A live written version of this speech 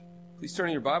Please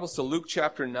turn your Bibles to Luke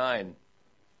chapter 9.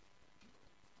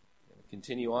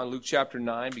 Continue on, Luke chapter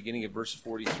 9, beginning at verse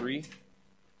 43.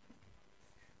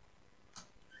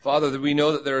 Father, that we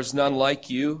know that there is none like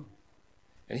you,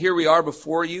 and here we are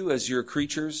before you as your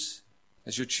creatures,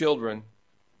 as your children,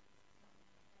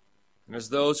 and as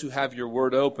those who have your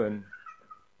word open.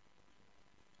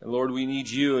 And Lord, we need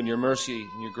you and your mercy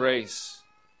and your grace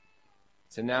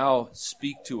to now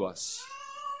speak to us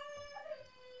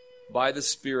by the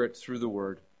Spirit through the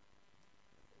word.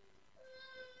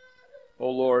 O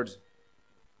Lord,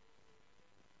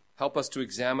 help us to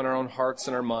examine our own hearts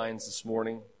and our minds this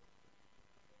morning.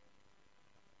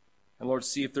 And Lord,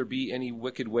 see if there be any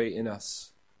wicked way in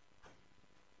us.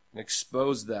 And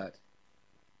expose that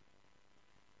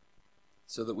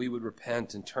so that we would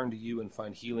repent and turn to you and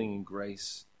find healing and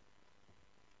grace.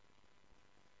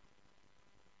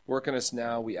 Work in us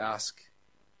now, we ask,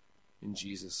 in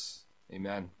Jesus.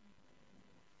 Amen.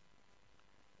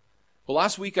 Well,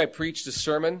 last week I preached a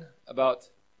sermon about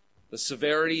the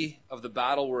severity of the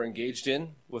battle we're engaged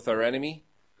in with our enemy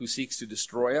who seeks to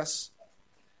destroy us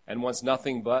and wants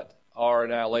nothing but our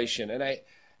annihilation. And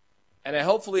I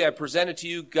hopefully I presented to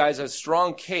you guys a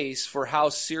strong case for how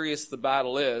serious the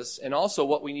battle is and also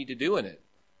what we need to do in it,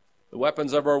 the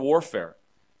weapons of our warfare,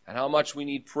 and how much we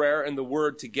need prayer and the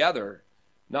word together,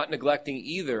 not neglecting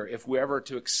either if we're ever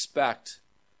to expect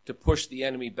to push the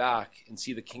enemy back and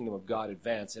see the kingdom of God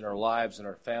advance in our lives, in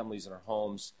our families, in our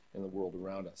homes, in the world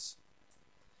around us.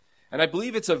 And I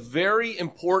believe it's a very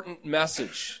important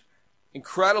message,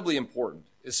 incredibly important,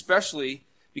 especially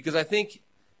because I think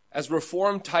as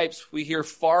Reformed types, we hear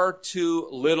far too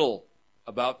little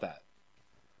about that.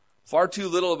 Far too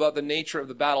little about the nature of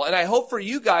the battle. And I hope for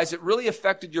you guys it really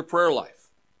affected your prayer life.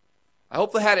 I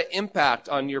hope it had an impact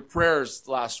on your prayers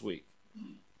last week.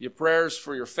 Your prayers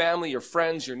for your family, your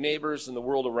friends, your neighbors, and the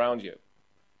world around you.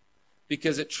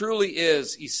 Because it truly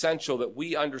is essential that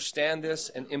we understand this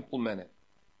and implement it.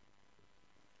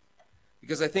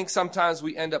 Because I think sometimes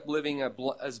we end up living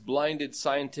as blinded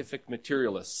scientific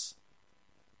materialists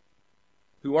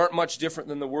who aren't much different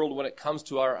than the world when it comes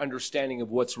to our understanding of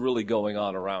what's really going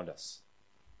on around us.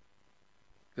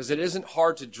 Because it isn't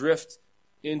hard to drift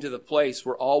into the place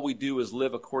where all we do is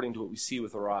live according to what we see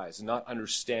with our eyes and not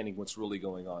understanding what's really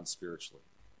going on spiritually.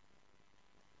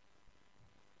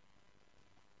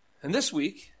 And this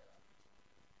week,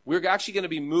 we're actually going to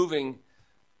be moving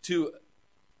to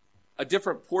a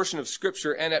different portion of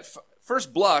Scripture. And at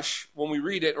first blush, when we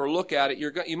read it or look at it,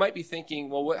 you might be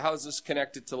thinking, well, how is this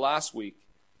connected to last week?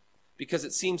 Because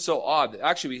it seems so odd.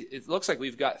 Actually, it looks like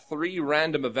we've got 3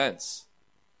 random events.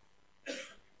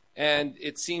 And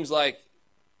it seems like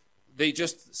they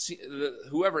just,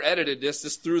 whoever edited this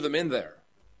just threw them in there.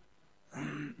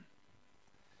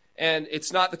 And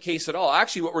it's not the case at all.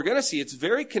 Actually, what we're going to see, it's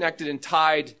very connected and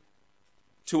tied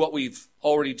to what we've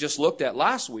already just looked at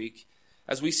last week,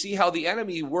 as we see how the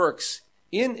enemy works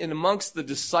in and amongst the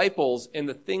disciples and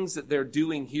the things that they're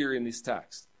doing here in this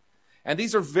text. And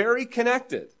these are very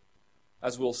connected,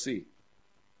 as we'll see.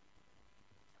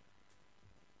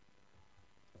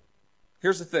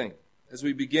 Here's the thing, as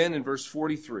we begin in verse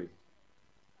 43.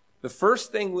 The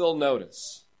first thing we'll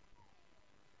notice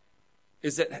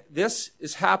is that this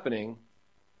is happening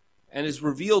and is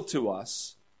revealed to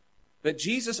us that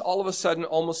Jesus all of a sudden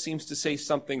almost seems to say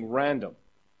something random.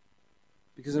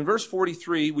 Because in verse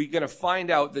 43, we're going to find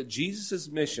out that Jesus'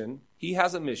 mission, he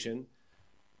has a mission,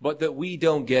 but that we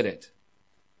don't get it.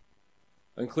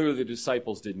 And clearly the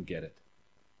disciples didn't get it.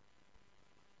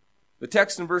 The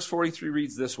text in verse 43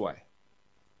 reads this way.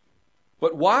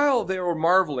 But while they were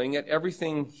marveling at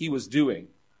everything he was doing,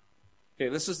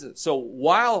 so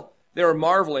while they were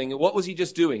marveling, what was he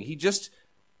just doing? He just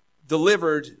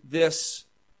delivered this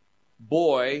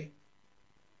boy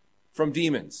from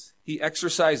demons. He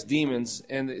exorcised demons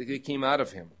and they came out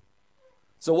of him.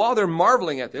 So while they're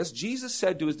marveling at this, Jesus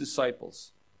said to his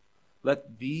disciples,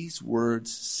 let these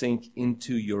words sink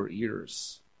into your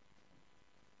ears.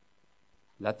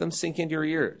 Let them sink into your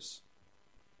ears.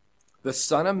 The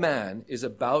Son of Man is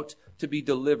about to be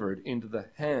delivered into the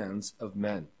hands of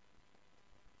men.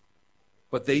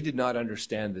 But they did not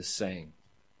understand this saying.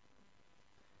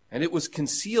 And it was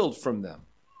concealed from them,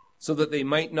 so that they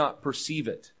might not perceive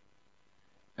it.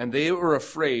 And they were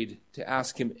afraid to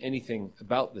ask him anything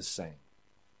about this saying.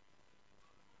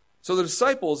 So the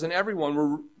disciples and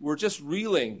everyone were just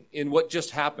reeling in what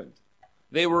just happened.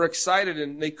 They were excited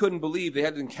and they couldn't believe they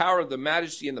had encountered the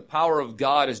majesty and the power of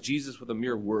God as Jesus, with a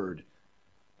mere word,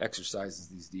 exorcises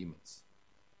these demons.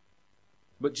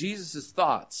 But Jesus'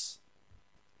 thoughts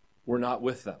were not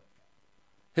with them.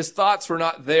 His thoughts were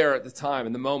not there at the time,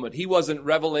 in the moment. He wasn't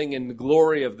reveling in the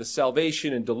glory of the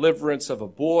salvation and deliverance of a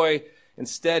boy.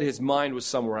 Instead, his mind was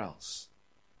somewhere else.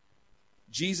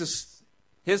 Jesus,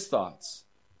 his thoughts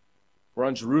were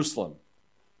on Jerusalem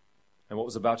and what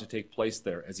was about to take place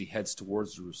there as he heads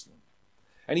towards Jerusalem.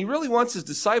 And he really wants his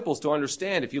disciples to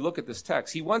understand, if you look at this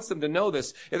text, he wants them to know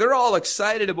this. If they're all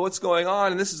excited about what's going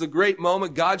on, and this is a great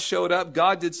moment, God showed up,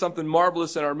 God did something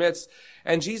marvelous in our midst,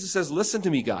 and Jesus says, listen to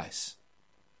me, guys.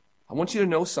 I want you to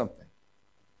know something.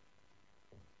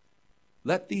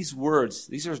 Let these words,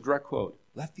 these are his direct quote,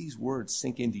 let these words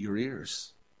sink into your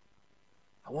ears.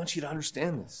 I want you to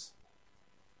understand this.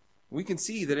 We can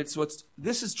see that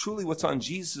this is truly what's on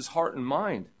Jesus' heart and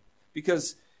mind,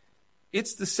 because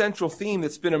it's the central theme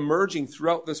that's been emerging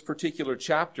throughout this particular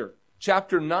chapter.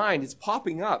 Chapter 9 is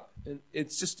popping up. And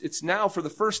it's now for the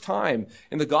first time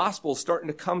in the gospel starting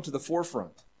to come to the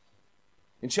forefront.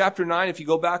 In chapter 9, if you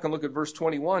go back and look at verse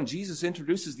 21, Jesus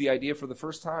introduces the idea for the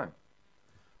first time.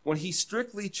 When he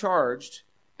strictly charged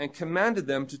and commanded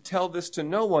them to tell this to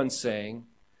no one, saying,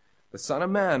 the Son of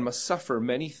Man must suffer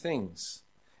many things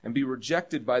and be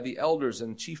rejected by the elders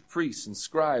and chief priests and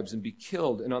scribes and be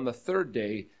killed, and on the third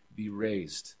day be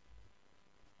raised.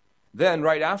 Then,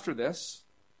 right after this,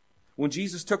 when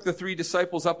Jesus took the 3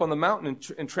 disciples up on the mountain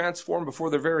and transformed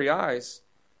before their very eyes,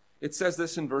 it says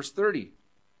this in verse 30.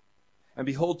 And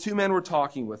behold, 2 men were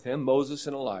talking with him, Moses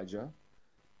and Elijah,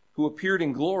 who appeared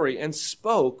in glory and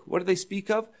spoke. What did they speak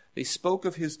of? They spoke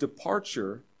of his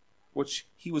departure, which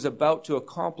he was about to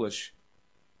accomplish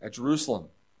at Jerusalem.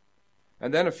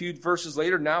 And then a few verses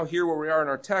later, now here where we are in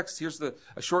our text, here's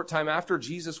a short time after,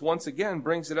 Jesus once again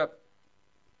brings it up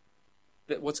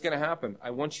that what's going to happen. I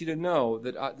want you to know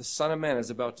that the Son of Man is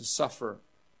about to suffer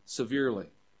severely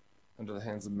under the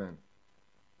hands of men.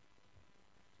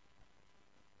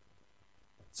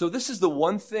 So this is the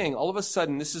one thing, all of a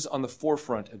sudden, this is on the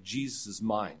forefront of Jesus'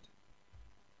 mind.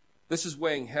 This is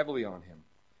weighing heavily on him.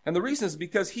 And the reason is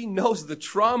because he knows the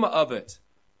trauma of it.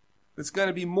 It's going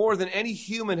to be more than any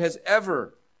human has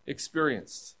ever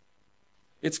experienced.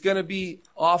 It's going to be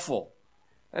awful.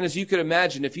 And as you could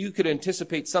imagine, if you could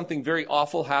anticipate something very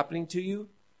awful happening to you,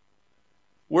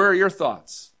 where are your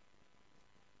thoughts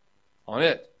on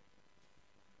it?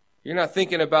 You're not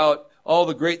thinking about all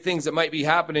the great things that might be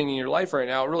happening in your life right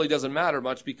now. It really doesn't matter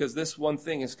much because this one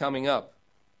thing is coming up.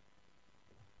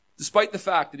 Despite the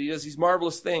fact that he does these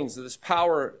marvelous things, that this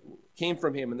power came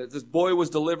from him and that this boy was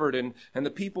delivered and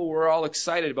the people were all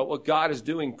excited about what God is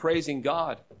doing, praising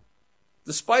God.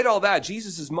 Despite all that,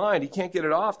 Jesus' mind, he can't get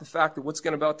it off the fact that what's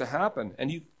about to happen.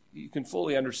 And you can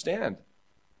fully understand.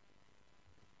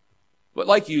 But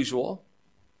like usual,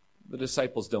 the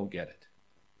disciples don't get it.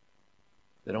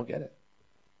 They don't get it.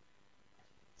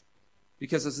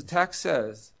 Because as the text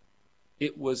says,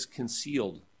 it was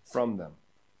concealed from them.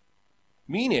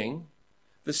 Meaning,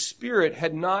 the Spirit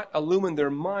had not illumined their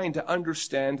mind to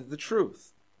understand the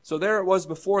truth. So there it was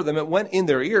before them. It went in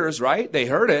their ears, right? They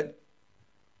heard it,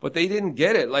 but they didn't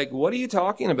get it. Like, what are you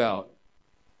talking about?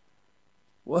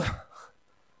 Well,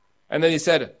 and then he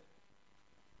said,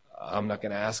 I'm not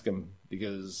going to ask him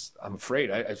because I'm afraid.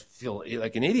 I feel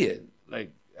like an idiot.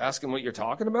 Like, ask him what you're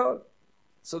talking about?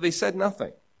 So they said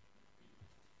nothing.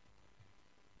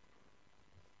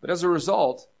 But as a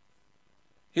result,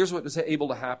 here's what was able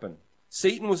to happen.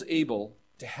 Satan was able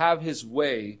to have his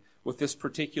way with this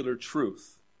particular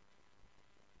truth.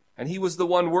 And he was the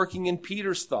one working in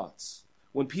Peter's thoughts.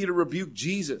 When Peter rebuked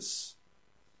Jesus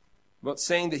about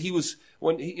saying that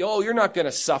you're not going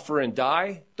to suffer and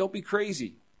die. Don't be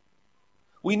crazy.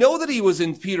 We know that he was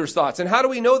in Peter's thoughts. And how do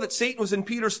we know that Satan was in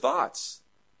Peter's thoughts?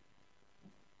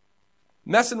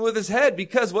 Messing with his head,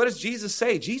 because what does Jesus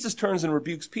say? Jesus turns and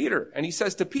rebukes Peter. And he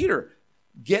says to Peter,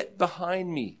 get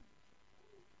behind me,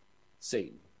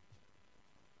 Satan.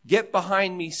 Get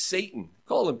behind me, Satan.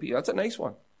 Call him Peter. That's a nice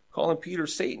one. Call him Peter,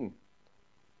 Satan.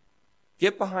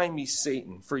 Get behind me,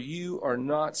 Satan, for you are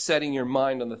not setting your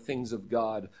mind on the things of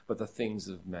God, but the things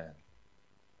of man.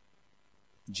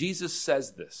 Jesus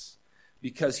says this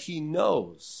because he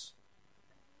knows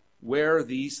where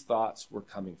these thoughts were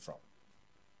coming from.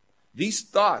 These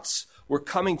thoughts were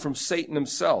coming from Satan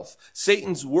himself.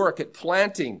 Satan's work at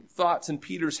planting thoughts in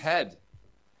Peter's head.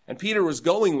 And Peter was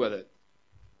going with it,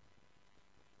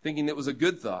 thinking it was a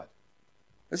good thought.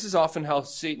 This is often how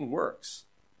Satan works.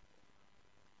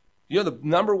 You know, the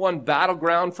number one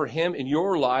battleground for him in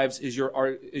your lives is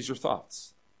your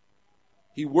thoughts.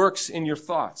 He works in your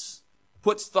thoughts,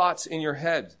 puts thoughts in your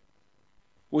head,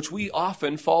 which we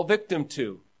often fall victim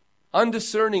to,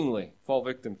 undiscerningly fall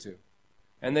victim to.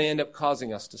 And they end up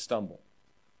causing us to stumble.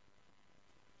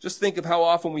 Just think of how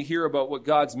often we hear about what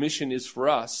God's mission is for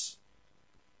us,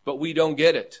 but we don't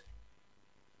get it.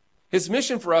 His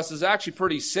mission for us is actually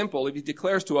pretty simple. If he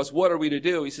declares to us, what are we to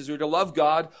do? He says we're to love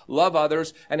God, love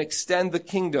others, and extend the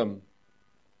kingdom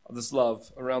of this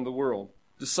love around the world,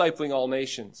 discipling all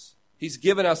nations. He's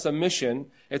given us a mission.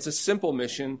 It's a simple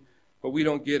mission, but we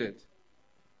don't get it.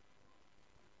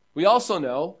 We also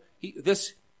know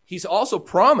he's also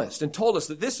promised and told us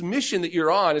that this mission that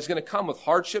you're on is going to come with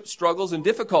hardships, struggles, and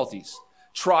difficulties,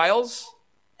 trials.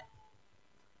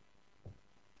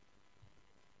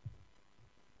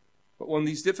 But when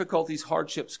these difficulties,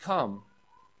 hardships come,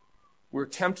 we're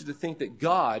tempted to think that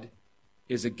God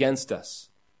is against us.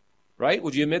 Right?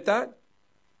 Would you admit that?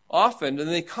 Often, when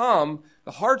they come,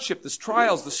 the hardship, the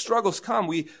trials, the struggles come,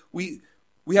 we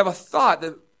have a thought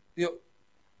that,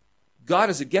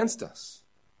 God is against us,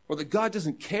 or that God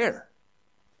doesn't care,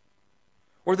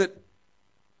 or that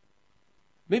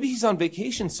maybe he's on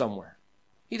vacation somewhere.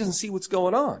 He doesn't see what's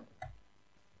going on.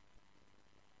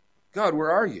 God,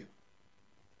 where are you?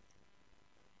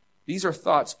 These are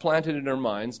thoughts planted in our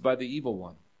minds by the evil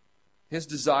one. His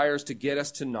desire is to get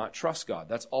us to not trust God.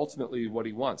 That's ultimately what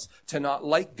he wants. To not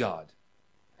like God.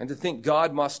 And to think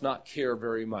God must not care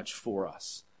very much for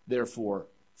us. Therefore,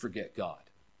 forget God.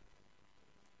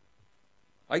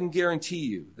 I can guarantee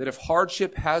you that if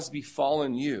hardship has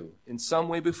befallen you in some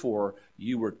way before,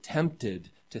 you were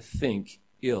tempted to think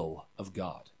ill of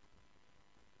God.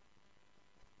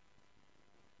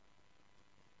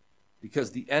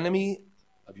 Because the enemy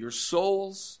of your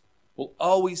souls will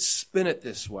always spin it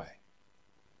this way.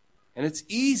 And it's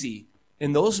easy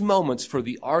in those moments for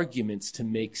the arguments to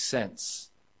make sense.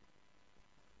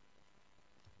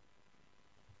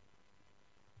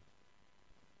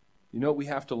 You know what we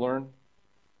have to learn?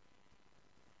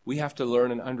 We have to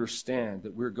learn and understand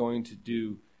that we're going to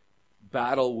do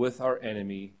battle with our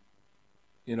enemy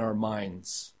in our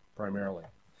minds primarily.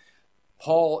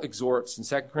 Paul exhorts in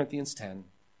 2 Corinthians 10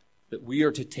 that we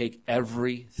are to take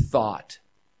every thought,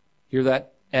 hear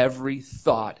that? Every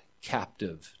thought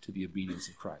captive to the obedience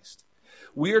of Christ.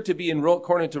 We are to be,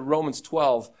 according to Romans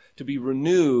 12, to be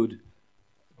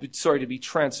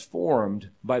transformed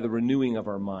by the renewing of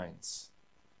our minds.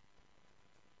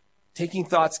 Taking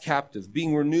thoughts captive,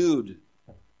 being renewed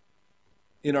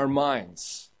in our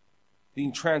minds,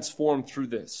 being transformed through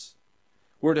this.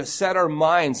 We're to set our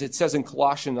minds, it says in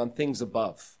Colossians, on things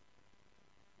above,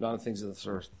 not on things of this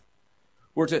earth.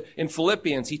 In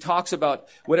Philippians, he talks about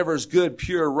whatever is good,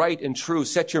 pure, right, and true.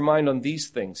 Set your mind on these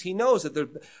things. He knows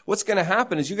that what's going to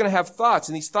happen is you're going to have thoughts,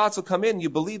 and these thoughts will come in, and you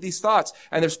believe these thoughts.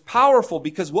 And they're powerful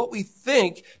because what we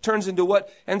think turns into what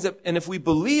ends up, and if we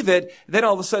believe it, then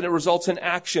all of a sudden it results in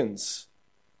actions.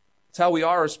 That's how we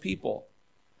are as people.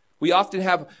 We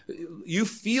often you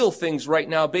feel things right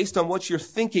now based on what you're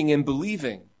thinking and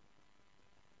believing.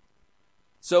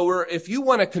 So if you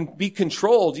want to be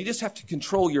controlled, you just have to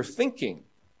control your thinking.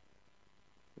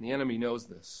 And the enemy knows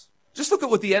this. Just look at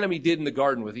what the enemy did in the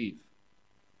garden with Eve.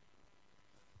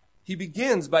 He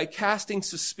begins by casting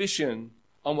suspicion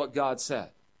on what God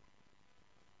said.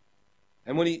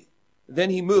 And then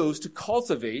he moves to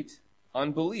cultivate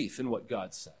unbelief in what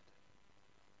God said.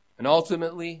 And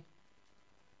ultimately,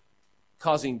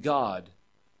 causing God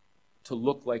to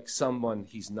look like someone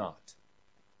he's not.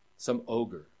 Some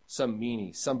ogre. Some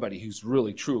meanie, somebody who's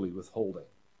really, truly withholding,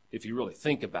 if you really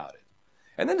think about it.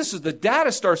 And then the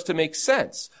data starts to make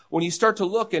sense. When you start to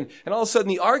look and all of a sudden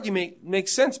the argument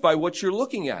makes sense by what you're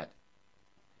looking at.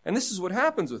 And this is what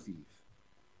happens with Eve.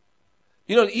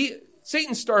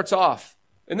 Satan starts off,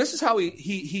 and this is how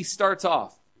he starts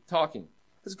off talking.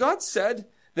 Has God said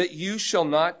that you shall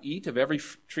not eat of every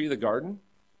tree of the garden?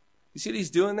 You see what he's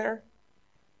doing there?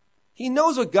 He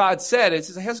knows what God said. It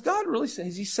says, has God really said,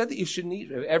 has he said that you shouldn't eat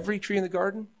of every tree in the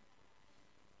garden?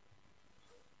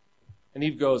 And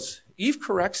Eve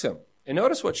corrects him. And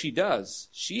notice what she does.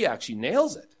 She actually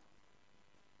nails it.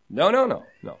 No.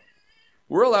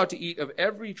 We're allowed to eat of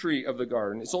every tree of the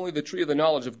garden. It's only the tree of the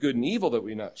knowledge of good and evil that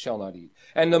we shall not eat.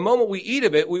 And the moment we eat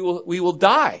of it, we will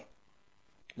die.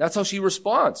 That's how she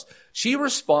responds. She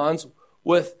responds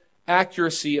with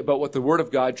accuracy about what the Word of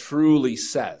God truly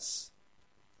says.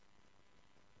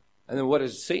 And then what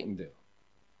does Satan do?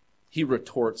 He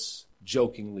retorts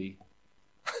jokingly.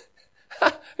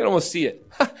 I can almost see it.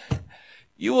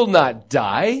 You will not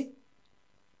die.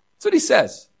 That's what he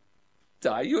says.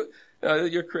 Die.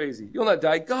 You're crazy. You'll not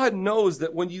die. God knows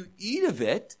that when you eat of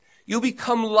it, you'll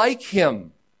become like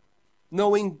him,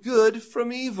 knowing good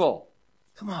from evil.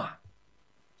 Come on.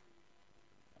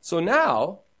 So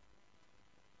now,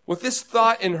 with this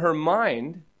thought in her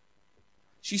mind,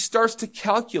 she starts to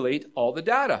calculate all the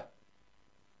data.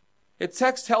 The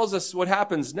text tells us what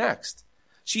happens next.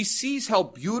 She sees how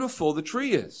beautiful the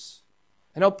tree is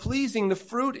and how pleasing the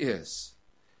fruit is.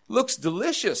 It looks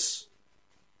delicious.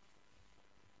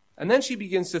 And then she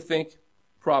begins to think,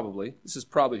 this is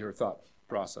probably her thought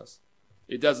process.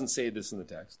 It doesn't say this in the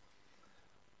text.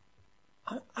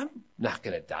 I'm not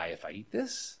going to die if I eat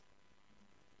this.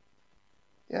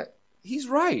 Yeah, he's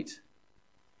right.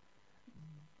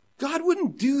 God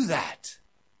wouldn't do that.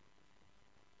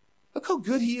 Look how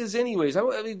good he is anyways.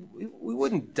 I mean, we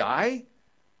wouldn't die.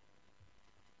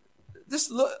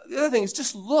 The other thing is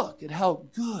just look at how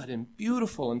good and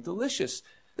beautiful and delicious.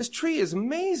 This tree is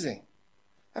amazing.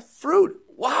 That fruit,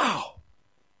 wow.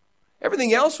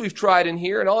 Everything else we've tried in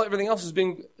here and everything else has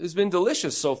been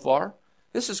delicious so far.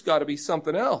 This has got to be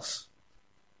something else.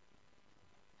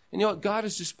 And you know what? God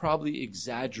is just probably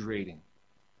exaggerating.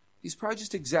 He's probably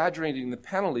just exaggerating the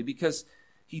penalty because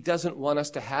he doesn't want us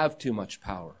to have too much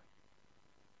power.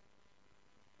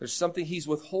 There's something he's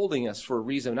withholding us for a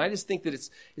reason. And I just think that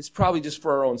it's probably just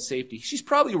for our own safety. She's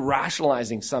probably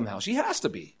rationalizing somehow. She has to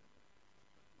be.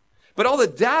 But all the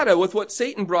data with what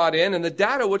Satan brought in and the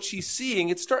data what she's seeing,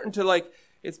 it's starting to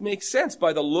it makes sense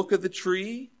by the look of the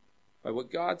tree, by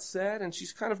what God said, and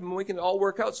she's kind of making it all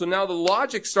work out. So now the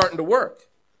logic's starting to work.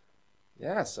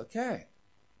 Yes, okay.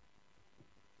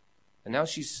 And now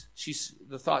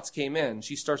the thoughts came in.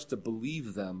 She starts to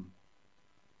believe them.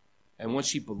 And when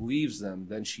she believes them,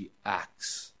 then she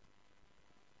acts.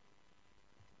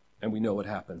 And we know what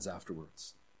happens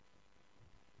afterwards.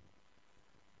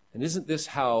 And isn't this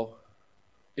how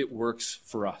it works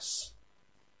for us?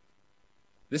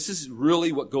 This is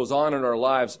really what goes on in our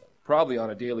lives, probably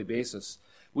on a daily basis.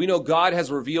 We know God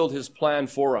has revealed his plan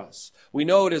for us. We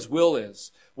know what his will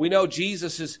is. We know what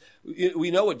Jesus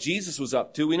was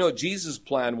up to. We know what Jesus'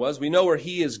 plan was. We know where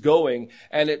he is going.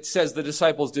 And it says the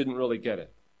disciples didn't really get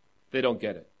it. They don't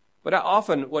get it. But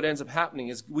often what ends up happening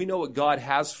is we know what God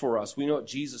has for us. We know what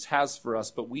Jesus has for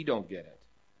us, but we don't get it.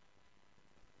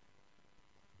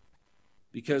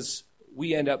 Because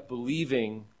we end up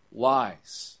believing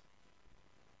lies.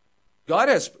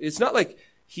 It's not like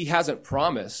he hasn't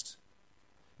promised.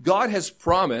 God has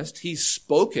promised, he's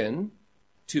spoken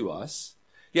to us.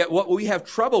 Yet what we have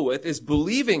trouble with is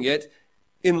believing it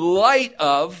in light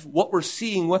of what we're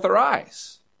seeing with our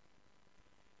eyes.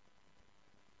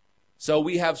 So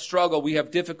we have struggle, we have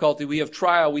difficulty, we have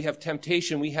trial, we have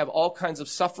temptation, we have all kinds of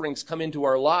sufferings come into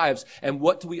our lives. And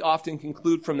what do we often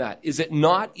conclude from that? Is it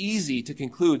not easy to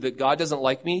conclude that God doesn't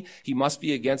like me, he must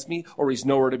be against me, or he's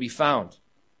nowhere to be found?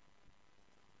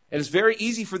 And it's very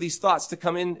easy for these thoughts to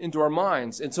come into our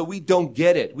minds. And so we don't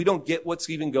get it. We don't get what's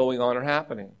even going on or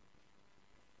happening.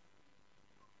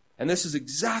 And this is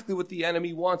exactly what the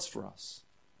enemy wants for us.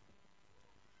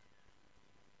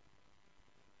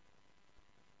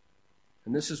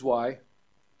 And this is why,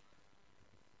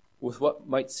 with what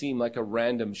might seem like a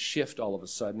random shift all of a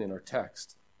sudden in our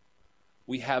text,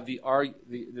 we have the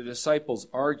disciples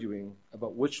arguing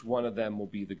about which one of them will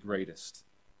be the greatest.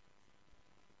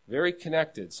 Very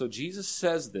connected. So Jesus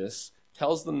says this,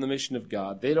 tells them the mission of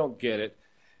God. They don't get it.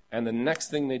 And the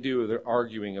next thing they do, they're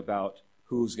arguing about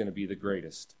who's going to be the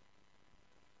greatest.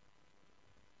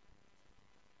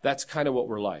 That's kind of what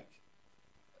we're like.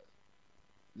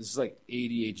 This is like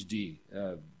ADHD.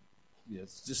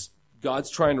 It's just God's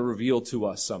trying to reveal to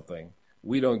us something.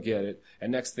 We don't get it.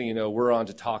 And next thing you know, we're on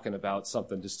to talking about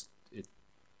something.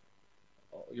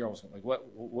 You're almost like,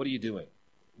 what are you doing?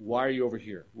 Why are you over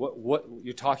here? What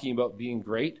you're talking about being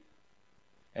great?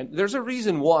 And there's a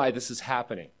reason why this is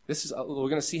happening. We're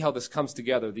going to see how this comes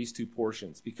together, these two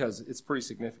portions, because it's pretty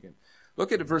significant.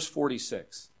 Look at verse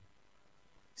 46.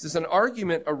 It says, an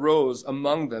argument arose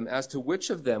among them as to which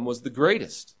of them was the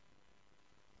greatest.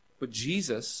 But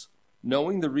Jesus,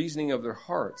 knowing the reasoning of their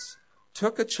hearts,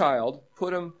 took a child,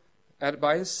 put him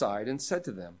by his side, and said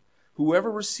to them,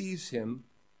 whoever receives me.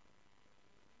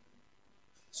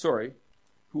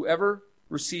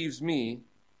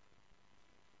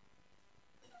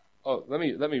 Oh, let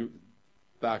me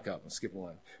back up and skip a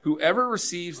line. Whoever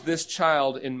receives this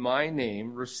child in my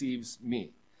name receives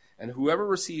me. And whoever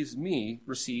receives me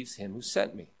receives him who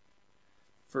sent me.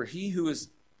 For he who is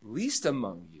least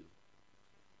among you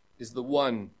is the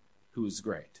one who is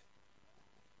great.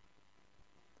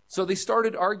 So they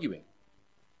started arguing.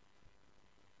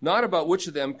 Not about which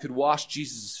of them could wash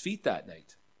Jesus' feet that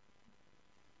night.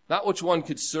 Not which one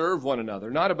could serve one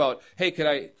another. Not about, hey,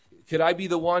 could I be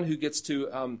the one who gets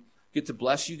to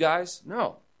bless you guys?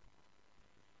 No.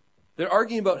 They're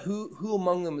arguing about who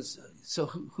among them is. So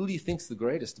who do you think's the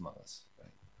greatest among us?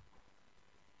 Right?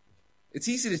 It's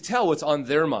easy to tell what's on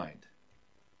their mind.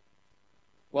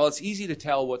 Well, it's easy to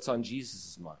tell what's on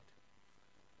Jesus' mind.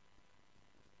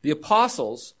 The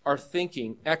apostles are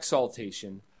thinking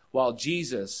exaltation while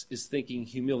Jesus is thinking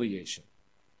humiliation.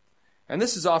 And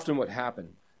this is often what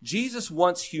happened. Jesus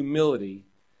wants humility.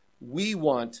 We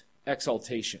want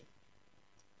exaltation.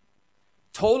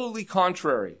 Total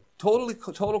contrary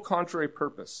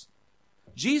purpose.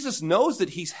 Jesus knows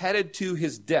that he's headed to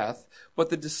his death, but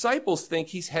the disciples think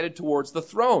he's headed towards the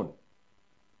throne.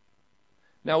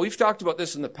 Now, we've talked about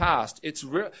this in the past. It's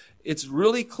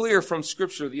really clear from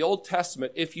Scripture, the Old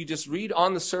Testament, if you just read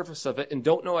on the surface of it and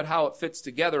don't know how it fits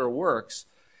together or works,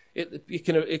 you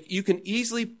can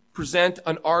easily present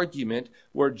an argument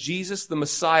where Jesus, the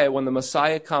Messiah, when the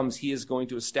Messiah comes, he is going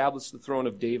to establish the throne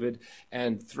of David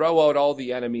and throw out all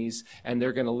the enemies, and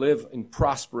they're going to live in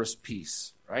prosperous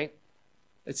peace, right?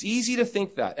 It's easy to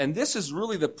think that. And this is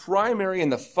really the primary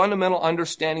and the fundamental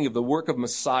understanding of the work of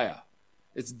Messiah.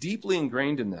 It's deeply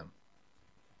ingrained in them.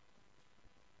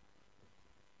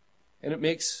 And it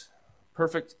makes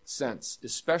perfect sense,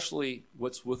 especially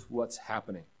with what's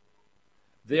happening.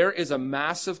 There is a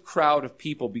massive crowd of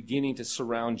people beginning to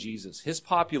surround Jesus. His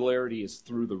popularity is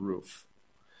through the roof.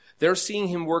 They're seeing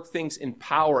him work things in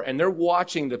power, and they're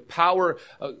watching the power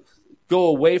go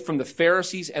away from the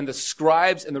Pharisees and the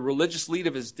scribes and the religious lead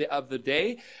of the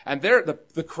day, and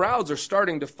the crowds are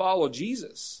starting to follow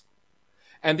Jesus.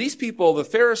 And these people, the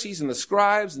Pharisees and the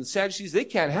scribes and the Sadducees, they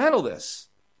can't handle this.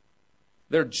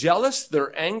 They're jealous,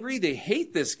 they're angry, they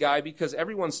hate this guy because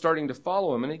everyone's starting to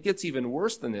follow him, and it gets even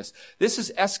worse than this. This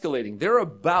is escalating. They're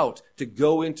about to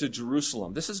go into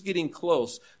Jerusalem. This is getting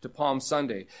close to Palm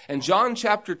Sunday. And John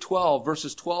chapter 12,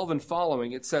 verses 12 and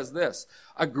following, it says this: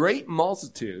 a great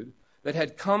multitude that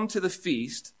had come to the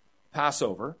feast,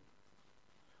 Passover,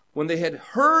 when they had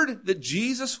heard that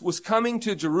Jesus was coming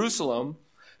to Jerusalem,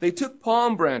 they took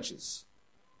palm branches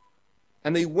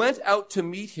and they went out to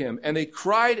meet him, and they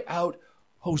cried out,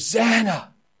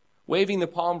 Hosanna, waving the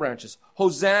palm branches.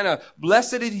 Hosanna,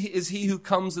 blessed is he who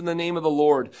comes in the name of the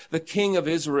Lord, the King of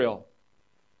Israel.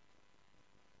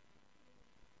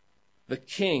 The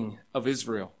King of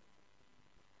Israel.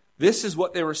 This is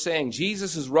what they were saying.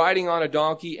 Jesus is riding on a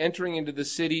donkey, entering into the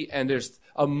city, and there's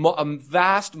a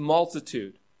vast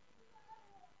multitude,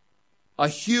 a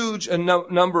huge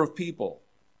number of people.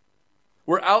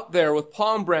 We're out there with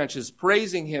palm branches,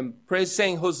 praising him,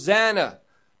 saying, Hosanna,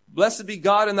 blessed be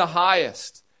God in the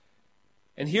highest.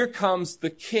 And here comes the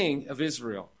King of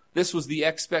Israel. This was the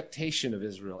expectation of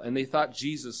Israel. And they thought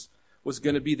Jesus was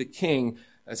going to be the king,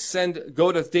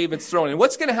 go to David's throne. And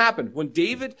what's going to happen when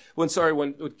Jesus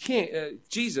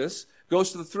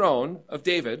goes to the throne of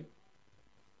David?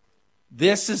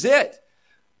 This is it.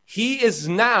 He is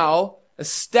now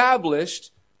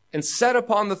established and set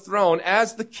upon the throne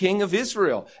as the King of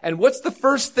Israel. And what's the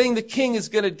first thing the king is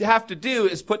going to have to do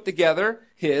is put together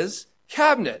his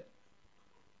cabinet.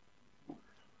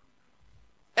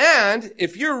 And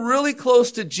if you're really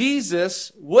close to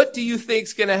Jesus, what do you think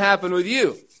is going to happen with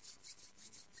you?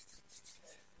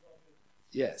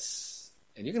 Yes.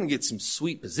 And you're going to get some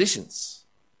sweet positions.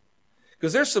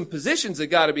 Because there's some positions that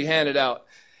got to be handed out.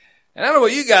 And I don't know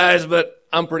about you guys, but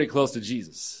I'm pretty close to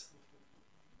Jesus.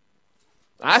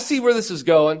 I see where this is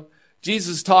going.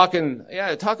 Jesus is talking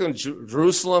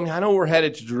Jerusalem. I know we're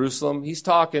headed to Jerusalem. He's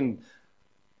talking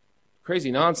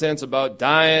crazy nonsense about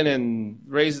dying and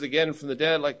raised again from the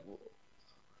dead.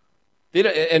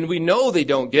 And we know they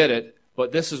don't get it,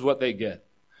 but this is what they get.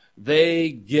 They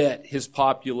get his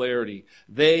popularity.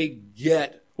 They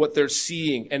get what they're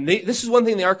seeing. And this is one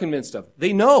thing they are convinced of.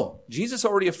 They know. Jesus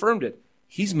already affirmed it.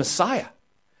 He's Messiah.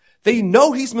 They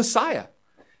know he's Messiah.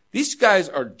 These guys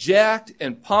are jacked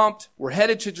and pumped. We're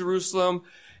headed to Jerusalem.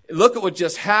 Look at what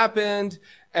just happened.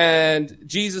 And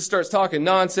Jesus starts talking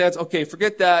nonsense. Okay,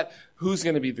 forget that. Who's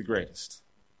going to be the greatest?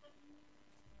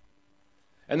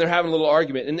 And they're having a little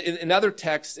argument. In other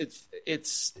texts,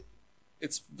 it's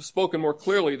spoken more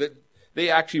clearly that they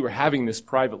actually were having this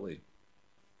privately.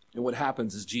 And what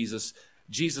happens is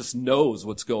Jesus knows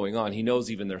what's going on. He knows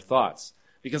even their thoughts.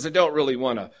 Because they don't really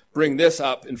want to bring this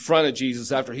up in front of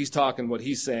Jesus after he's talking what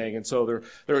he's saying. And so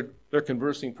they're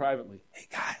conversing privately. Hey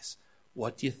guys,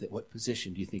 what do you think? What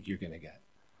position do you think you're going to get?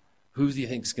 Who do you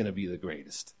think is going to be the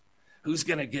greatest? Who's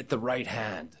going to get the right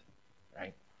hand?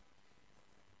 Right?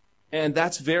 And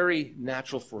that's very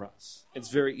natural for us. It's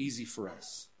very easy for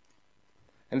us.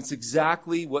 And it's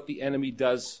exactly what the enemy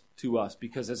does to us.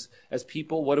 Because as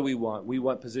people, what do we want? We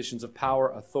want positions of power,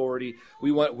 authority.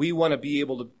 We want to be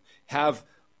able to have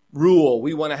rule.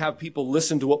 We want to have people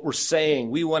listen to what we're saying.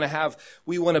 We want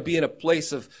to be in a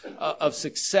place of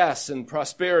success and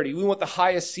prosperity. We want the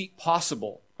highest seat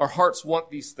possible. Our hearts want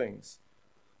these things.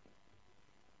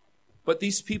 But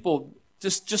these people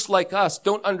just like us,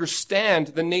 don't understand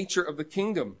the nature of the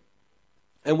kingdom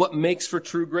and what makes for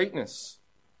true greatness.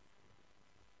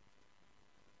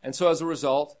 And so as a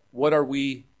result, what are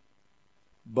we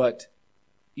but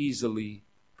easily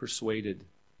persuaded?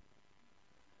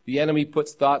 The enemy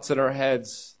puts thoughts in our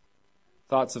heads,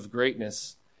 thoughts of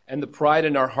greatness, and the pride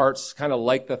in our hearts kind of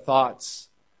like the thoughts.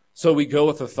 So we go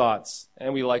with the thoughts,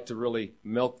 and we like to really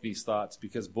milk these thoughts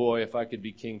because, boy, if I could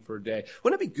be king for a day.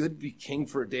 Wouldn't it be good to be king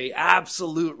for a day?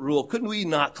 Absolute rule. Couldn't we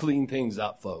not clean things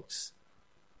up, folks?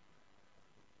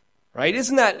 Right?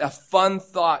 Isn't that a fun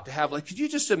thought to have? Like, could you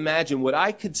just imagine what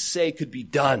I could say could be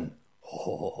done?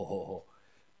 Oh,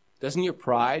 doesn't your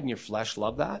pride and your flesh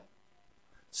love that?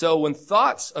 So when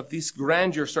thoughts of this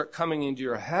grandeur start coming into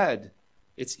your head,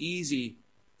 it's easy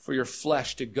for your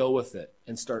flesh to go with it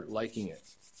and start liking it.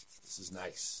 This is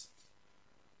nice.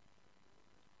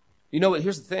 You know what?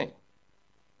 Here's the thing.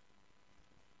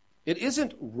 It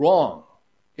isn't wrong.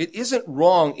 It isn't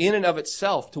wrong in and of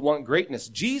itself to want greatness.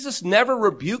 Jesus never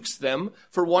rebukes them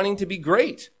for wanting to be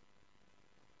great.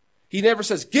 He never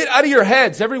says, get out of your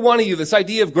heads, every one of you, this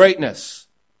idea of greatness.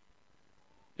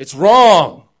 It's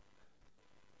wrong.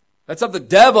 That's of the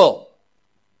devil.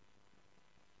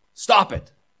 Stop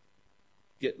it.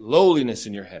 Get lowliness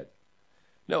in your head.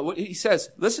 No, what he says,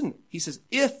 listen, he says,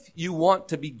 if you want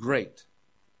to be great.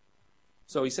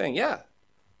 So he's saying, yeah,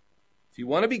 if you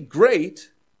want to be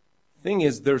great, thing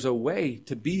is, there's a way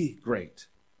to be great.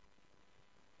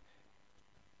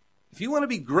 If you want to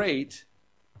be great,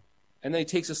 and then he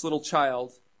takes this little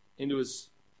child into his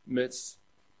midst,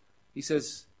 he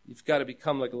says, you've got to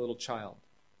become like a little child.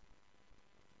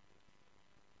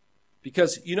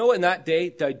 Because, you know, in that day,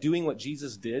 doing what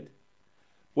Jesus did,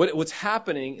 what's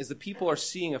happening is the people are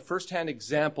seeing a firsthand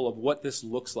example of what this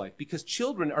looks like. Because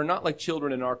children are not like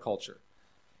children in our culture.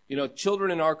 You know, children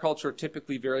in our culture are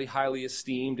typically very highly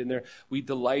esteemed, and we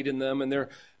delight in them, and they're,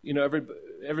 you know,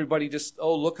 everybody just,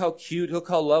 oh, look how cute, look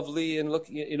how lovely, and look,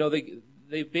 you know,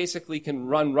 they basically can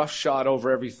run roughshod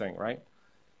over everything, right?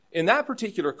 In that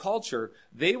particular culture,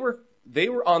 they were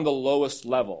on the lowest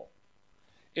level.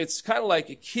 It's kind of like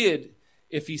a kid,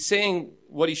 if he's saying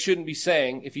what he shouldn't be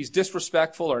saying, if he's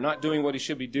disrespectful or not doing what he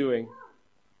should be doing,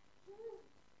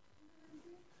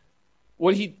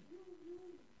 what a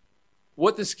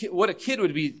kid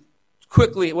would be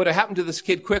quickly, what happened to this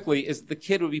kid quickly is the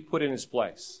kid would be put in his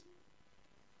place.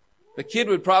 The kid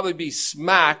would probably be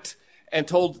smacked and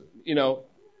told, you know,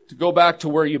 to go back to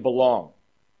where you belong.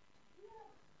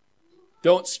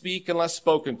 Don't speak unless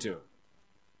spoken to.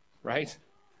 Right?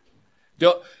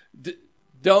 Don't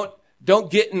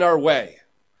get in our way.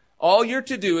 All you're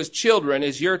to do as children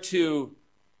is you're to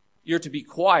be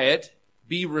quiet,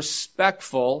 be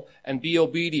respectful, and be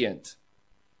obedient.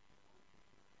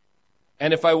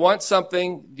 And if I want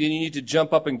something, then you need to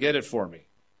jump up and get it for me.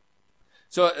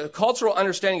 So a cultural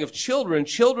understanding of children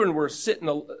were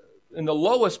sitting in the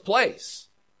lowest place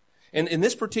in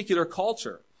this particular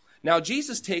culture. Now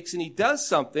Jesus takes and he does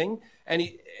something, and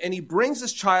he brings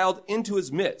this child into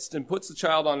his midst and puts the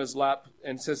child on his lap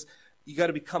and says, you got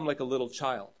to become like a little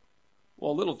child.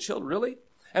 Well, a little child, really?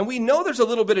 And we know there's a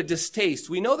little bit of distaste.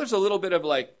 We know there's a little bit of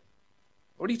like,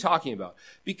 what are you talking about?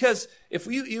 Because if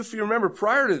you remember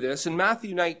prior to this, in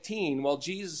Matthew 19, while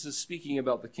Jesus is speaking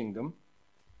about the kingdom,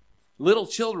 little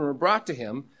children were brought to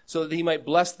him so that he might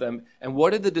bless them. And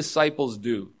what did the disciples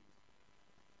do?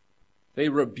 They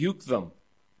rebuked them.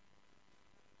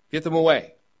 Get them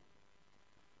away.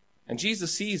 And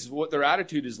Jesus sees what their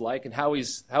attitude is like and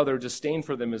how their disdain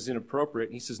for them is inappropriate.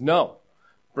 And he says, no,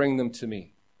 bring them to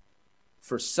me.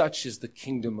 For such is the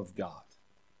kingdom of God.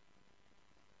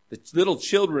 The little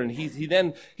children, he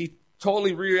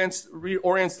totally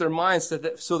reorients their minds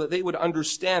so that they would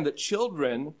understand that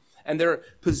children and their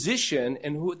position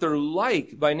and what they're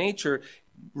like by nature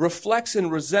reflects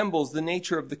and resembles the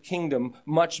nature of the kingdom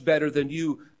much better than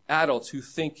you adults who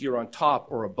think you're on top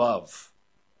or above.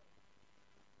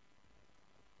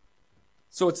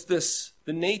 So it's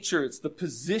the nature, it's the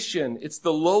position, it's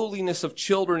the lowliness of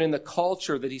children in the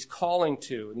culture that he's calling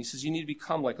to. And he says, you need to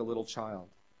become like a little child.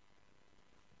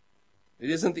 It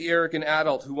isn't the arrogant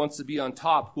adult who wants to be on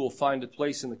top who will find a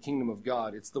place in the kingdom of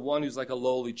God. It's the one who's like a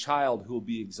lowly child who will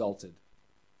be exalted.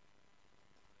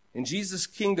 In Jesus'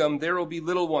 kingdom, there will be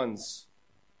little ones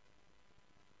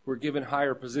who are given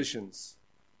higher positions.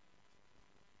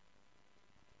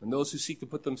 And those who seek to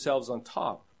put themselves on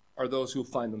top are those who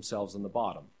find themselves on the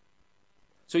bottom.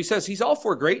 So he says he's all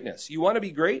for greatness. You want to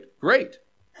be great? Great.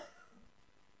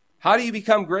 How do you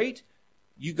become great?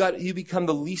 You become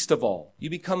the least of all. You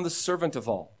become the servant of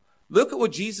all. Look at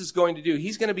what Jesus is going to do.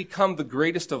 He's going to become the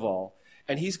greatest of all,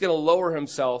 and he's going to lower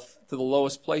himself to the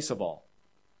lowest place of all.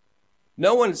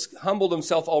 No one's humbled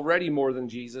himself already more than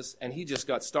Jesus, and he just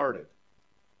got started.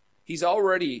 He's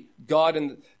already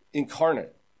God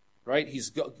incarnate, right?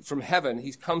 He's from heaven.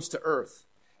 He comes to earth,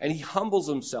 and he humbles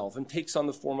himself and takes on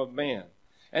the form of man.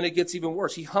 And it gets even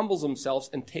worse. He humbles himself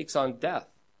and takes on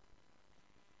death.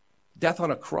 Death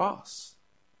on a cross.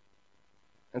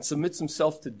 And submits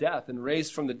himself to death and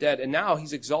raised from the dead. And now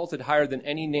he's exalted higher than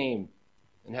any name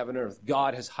in heaven and earth.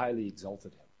 God has highly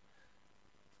exalted him.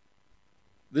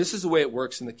 This is the way it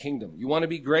works in the kingdom. You want to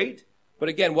be great? But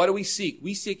again, what do we seek?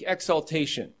 We seek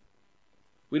exaltation.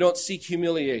 We don't seek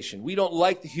humiliation. We don't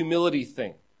like the humility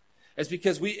thing. It's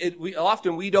because we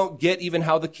often don't get even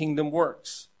how the kingdom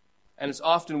works. And it's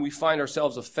often we find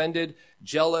ourselves offended,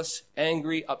 jealous,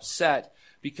 angry, upset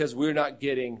because we're not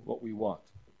getting what we want.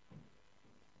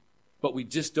 But we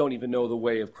just don't even know the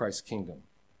way of Christ's kingdom.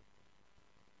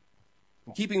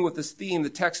 In keeping with this theme, the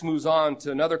text moves on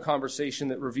to another conversation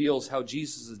that reveals how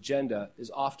Jesus' agenda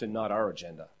is often not our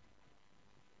agenda.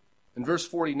 In verse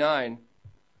 49,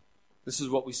 this is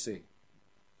what we see.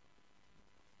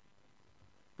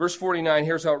 Verse 49,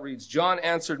 here's how it reads. John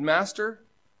answered, Master,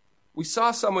 we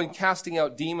saw someone casting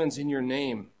out demons in your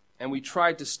name, and we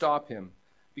tried to stop him,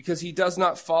 because he does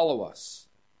not follow us.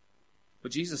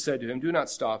 But Jesus said to him, Do not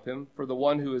stop him, for the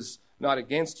one who is not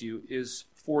against you is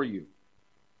for you.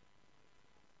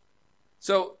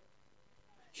 So,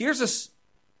 do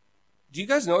you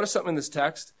guys notice something in this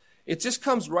text? It just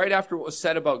comes right after what was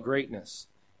said about greatness.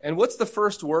 And what's the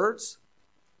first words?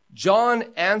 John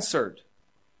answered.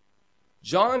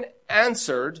 John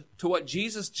answered to what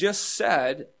Jesus just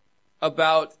said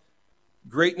about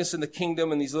greatness in the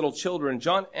kingdom and these little children.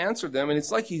 John answered them, and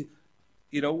it's like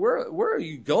where are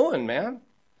you going, man?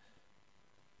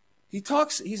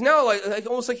 He's now like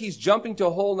almost like he's jumping to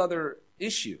a whole other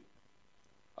issue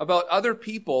about other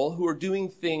people who are doing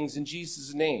things in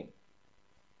Jesus' name.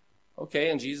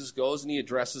 Okay, and Jesus goes and he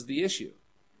addresses the issue.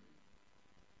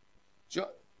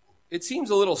 It seems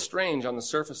a little strange on the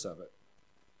surface of it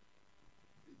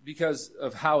because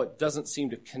of how it doesn't seem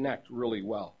to connect really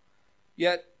well.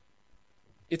 Yet,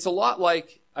 it's a lot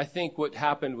like, I think, what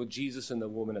happened with Jesus and the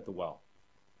woman at the well.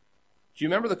 Do you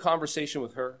remember the conversation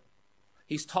with her?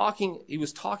 He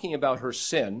was talking about her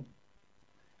sin,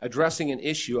 addressing an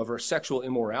issue of her sexual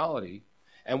immorality,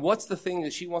 and what's the thing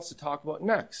that she wants to talk about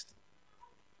next?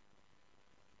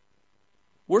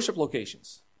 Worship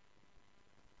locations.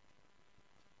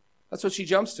 That's what she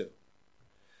jumps to.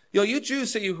 You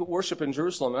Jews say you worship in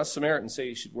Jerusalem, and us Samaritans say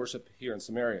you should worship here in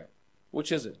Samaria.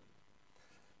 Which is it?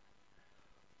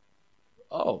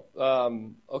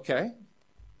 Okay.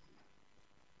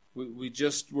 We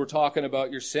just were talking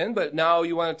about your sin, but now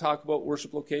you want to talk about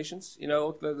worship locations?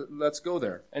 Let's go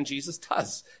there. And Jesus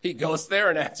does. He goes there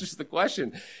and answers the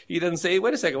question. He doesn't say,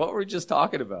 wait a second, what were we just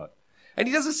talking about? And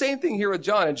he does the same thing here with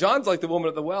John. And John's like the woman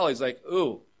at the well. He's like,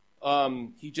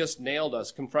 he just nailed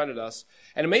us, confronted us.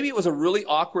 And maybe it was a really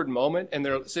awkward moment, and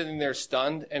they're sitting there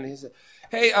stunned. And he said,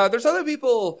 hey, there's other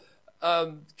people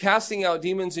casting out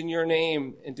demons in your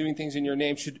name and doing things in your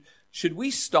name. Should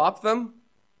we stop them?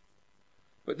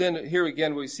 But then here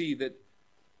again we see that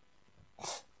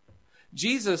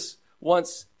Jesus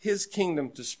wants his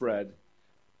kingdom to spread,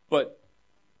 but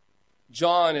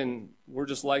John, and we're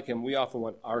just like him, we often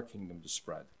want our kingdom to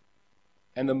spread.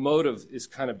 And the motive is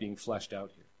kind of being fleshed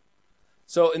out here.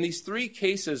 So in these three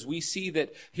cases, we see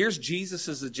that here's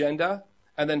Jesus' agenda,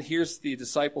 and then here's the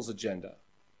disciples' agenda.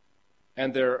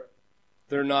 And they're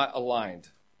not aligned.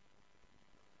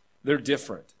 They're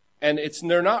different. And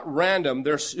they're not random.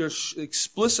 They're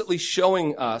explicitly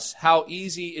showing us how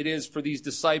easy it is for these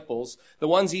disciples, the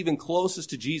ones even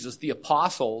closest to Jesus, the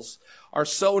apostles, are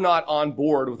so not on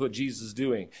board with what Jesus is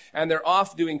doing. And they're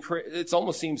off doing, it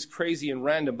almost seems crazy and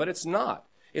random, but it's not.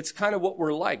 It's kind of what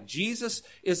we're like. Jesus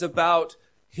is about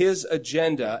his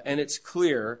agenda, and it's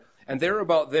clear, and they're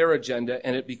about their agenda,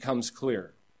 and it becomes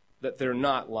clear that they're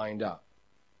not lined up.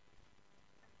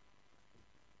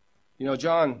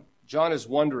 John is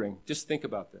wondering, just think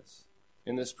about this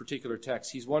in this particular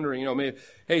text. He's wondering, maybe,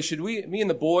 hey, me and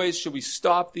the boys, should we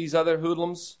stop these other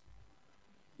hoodlums?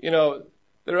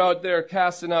 They're out there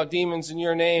casting out demons in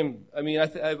your name. I mean,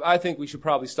 I think we should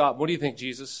probably stop. What do you think,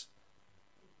 Jesus?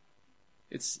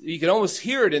 You can almost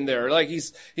hear it in there. Like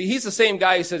he's the same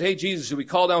guy who said, hey, Jesus, should we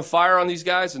call down fire on these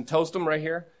guys and toast them right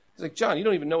here? He's like, John, you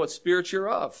don't even know what spirit you're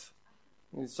of.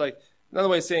 And it's like another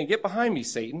way of saying, get behind me,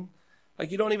 Satan. Like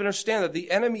you don't even understand that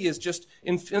the enemy is just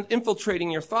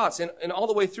infiltrating your thoughts. And all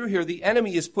the way through here, the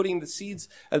enemy is putting the seeds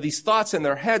of these thoughts in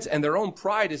their heads, and their own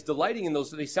pride is delighting in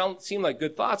those. They seem like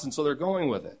good thoughts, and so they're going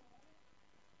with it.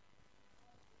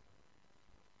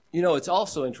 You know, it's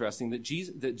also interesting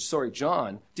that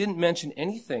John didn't mention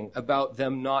anything about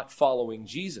them not following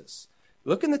Jesus.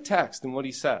 Look in the text and what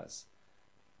he says.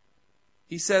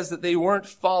 He says that they weren't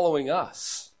following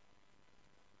us.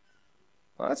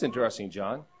 Well, that's interesting,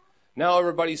 John. Now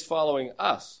everybody's following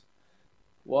us.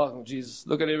 Well, Jesus,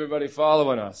 look at everybody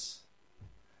following us.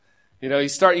 You know,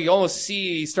 he's starting to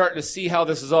see how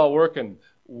this is all working.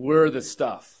 We're the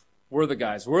stuff. We're the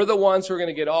guys. We're the ones who are going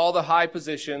to get all the high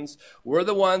positions. We're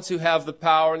the ones who have the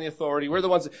power and the authority. We're the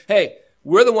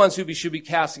ones who should be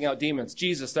casting out demons.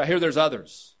 Jesus, I hear there's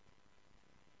others.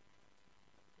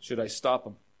 Should I stop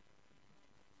them?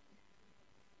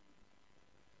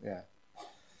 Yeah.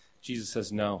 Jesus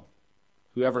says, no.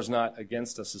 Whoever's not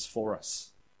against us is for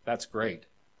us. That's great.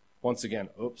 Once again,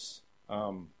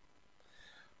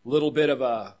 little bit of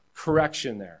a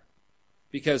correction there.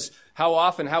 Because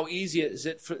how easy is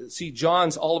it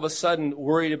John's all of a sudden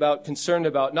concerned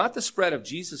about not the spread of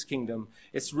Jesus' kingdom,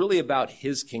 it's really about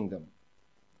his kingdom.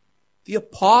 The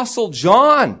Apostle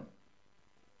John.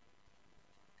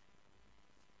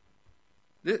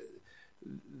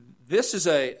 This is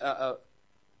a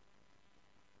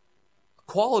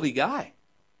quality guy.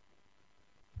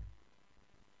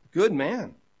 Good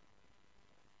man.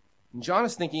 And John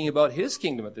is thinking about his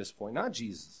kingdom at this point, not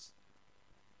Jesus.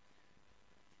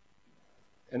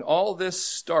 And all this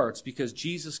starts because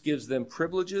Jesus gives them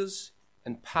privileges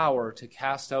and power to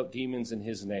cast out demons in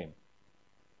his name.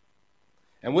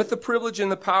 And with the privilege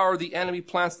and the power, the enemy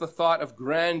plants the thought of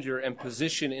grandeur and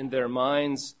position in their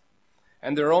minds,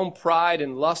 and their own pride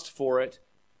and lust for it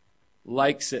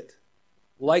likes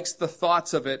the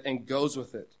thoughts of it, and goes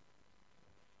with it.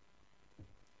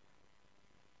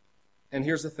 And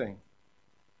here's the thing.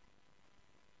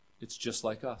 It's just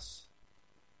like us.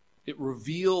 It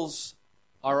reveals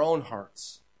our own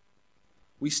hearts.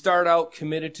 We start out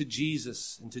committed to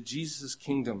Jesus and to Jesus'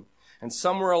 kingdom. And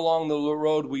somewhere along the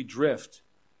road we drift.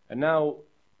 And now,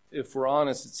 if we're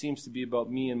honest, it seems to be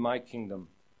about me and my kingdom.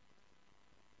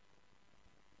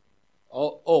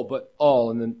 But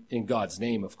all in God's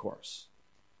name, of course.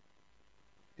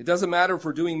 It doesn't matter if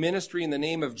we're doing ministry in the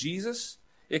name of Jesus.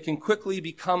 It can quickly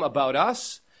become about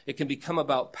us. It can become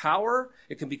about power.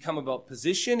 It can become about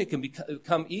position. It can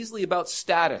become easily about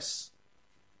status.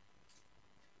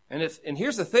 And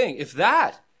here's the thing, if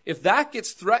that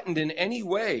gets threatened in any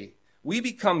way, we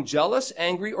become jealous,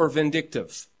 angry, or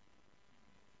vindictive.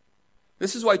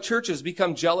 This is why churches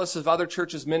become jealous of other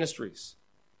churches' ministries.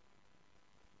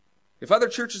 If other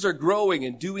churches are growing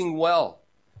and doing well,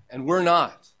 and we're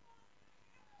not,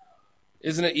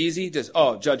 isn't it easy? Just,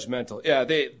 judgmental. Yeah,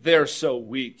 they're so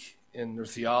weak in their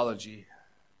theology.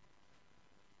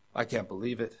 I can't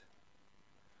believe it.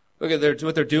 Look at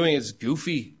what they're doing is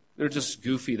goofy. They're just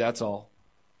goofy, that's all.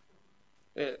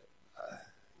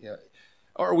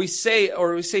 Or we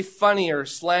say funny or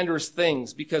slanderous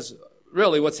things because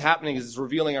really what's happening is it's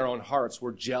revealing our own hearts.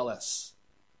 We're jealous.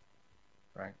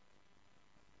 Right?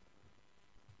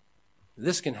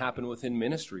 This can happen within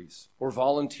ministries or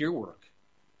volunteer work.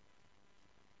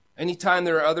 Anytime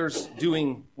there are others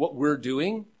doing what we're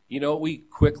doing, you know what we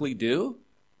quickly do?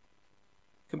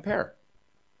 Compare.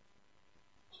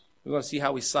 We want to see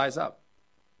how we size up.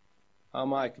 How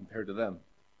am I compared to them?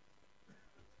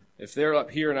 If they're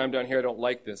up here and I'm down here, I don't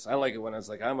like this. I like it when I was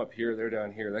like, I'm up here, they're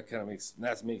down here.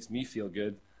 That makes me feel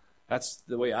good. That's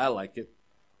the way I like it.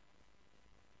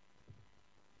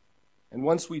 And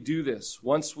once we do this,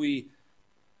 once we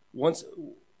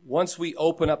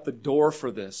open up the door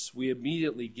for this, we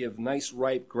immediately give nice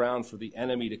ripe ground for the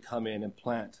enemy to come in and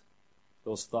plant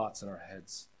those thoughts in our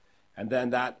heads. And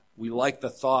then we like the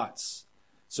thoughts.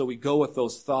 So we go with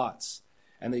those thoughts.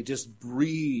 And they just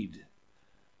breed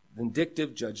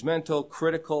vindictive, judgmental,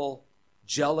 critical,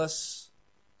 jealous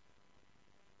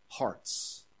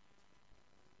hearts.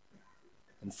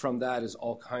 And from that is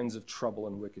all kinds of trouble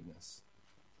and wickedness.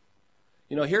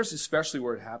 You know, here's especially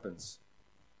where it happens.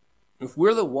 If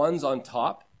we're the ones on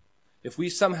top, if we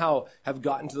somehow have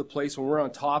gotten to the place when we're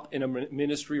on top in a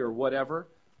ministry or whatever,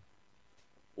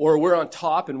 or we're on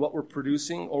top in what we're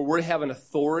producing, or we have an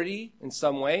authority in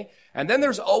some way. And then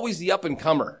there's always the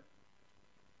up-and-comer.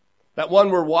 That one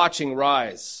we're watching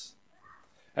rise.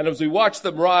 And as we watch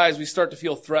them rise, we start to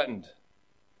feel threatened.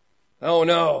 Oh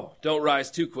no, don't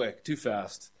rise too quick, too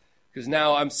fast. Because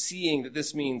now I'm seeing that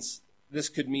this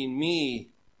could mean me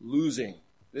losing.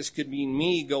 This could mean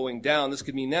me going down. This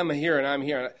could mean them here and I'm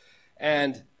here.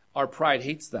 And our pride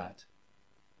hates that.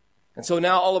 And so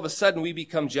now all of a sudden we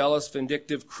become jealous,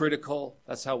 vindictive, critical.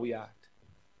 That's how we act.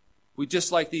 We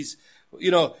just like these,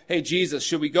 hey, Jesus,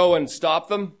 should we go and stop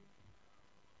them?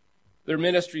 Their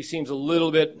ministry seems a little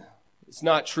bit it's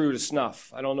not true to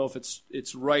snuff. I don't know if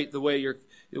it's right the way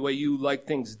you like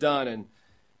things done,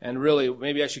 and really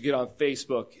maybe I should get on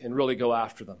Facebook and really go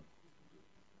after them.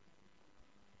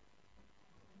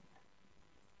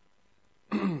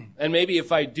 And maybe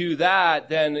if I do that,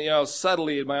 then,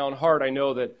 subtly in my own heart, I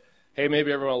know that, hey,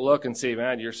 maybe everyone will look and say,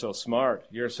 man, you're so smart.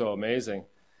 You're so amazing.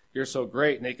 You're so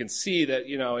great. And they can see that,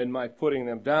 in my putting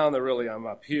them down, that really I'm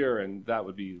up here, and that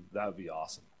would be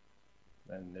awesome.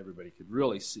 And everybody could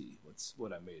really see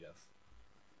what I'm made of.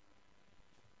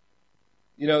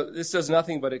 This does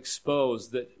nothing but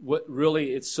expose that what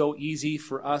really it's so easy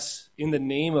for us in the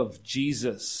name of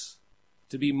Jesus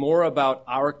to be more about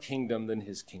our kingdom than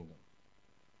his kingdom.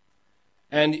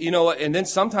 And, and then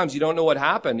sometimes you don't know what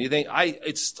happened. You think,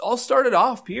 it's all started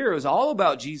off here. It was all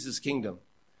about Jesus' kingdom.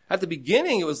 At the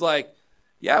beginning, it was like,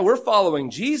 yeah, we're following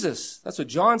Jesus. That's what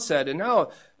John said. And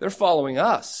now they're following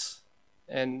us.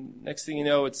 And next thing you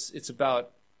know, it's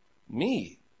about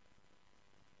me.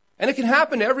 And it can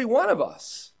happen to every one of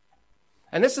us.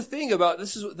 And that's the thing about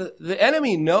this is the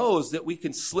enemy knows that we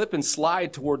can slip and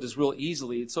slide toward this real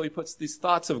easily. And so he puts these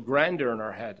thoughts of grandeur in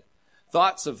our head.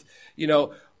 Thoughts of,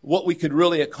 what we could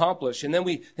really accomplish. And then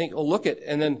we think, look at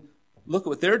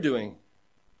what they're doing.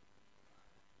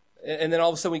 And then all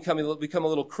of a sudden we become a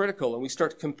little critical and we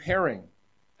start comparing.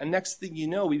 And next thing you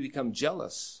know, we become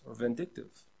jealous or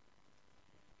vindictive.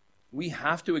 We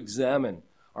have to examine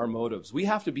our motives. We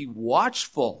have to be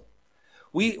watchful.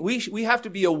 We have to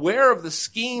be aware of the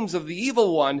schemes of the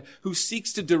evil one who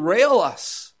seeks to derail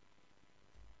us.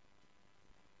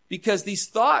 Because these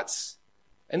thoughts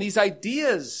and these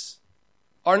ideas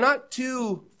are not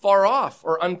too far off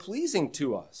or unpleasing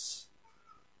to us,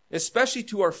 especially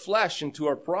to our flesh and to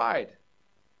our pride.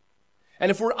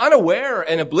 And if we're unaware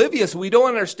and oblivious, we don't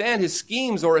understand his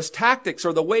schemes or his tactics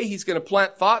or the way he's going to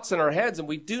plant thoughts in our heads, and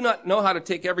we do not know how to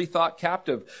take every thought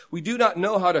captive. We do not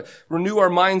know how to renew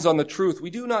our minds on the truth. We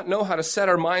do not know how to set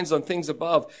our minds on things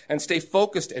above and stay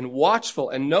focused and watchful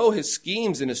and know his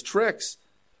schemes and his tricks.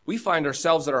 We find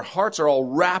ourselves that our hearts are all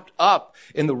wrapped up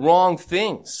in the wrong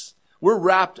things. We're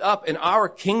wrapped up in our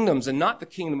kingdoms and not the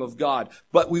kingdom of God.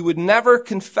 But we would never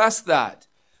confess that.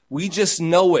 We just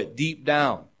know it deep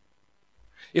down.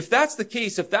 If that's the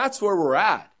case, if that's where we're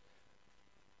at,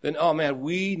 then,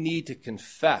 we need to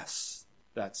confess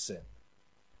that sin.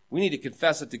 We need to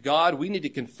confess it to God. We need to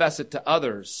confess it to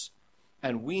others.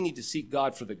 And we need to seek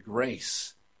God for the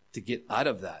grace to get out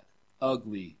of that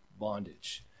ugly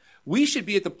bondage. We should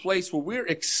be at the place where we're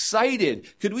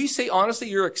excited. Could we say honestly,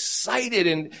 you're excited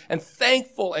and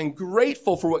thankful and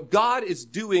grateful for what God is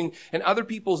doing in other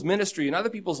people's ministry and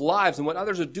other people's lives and what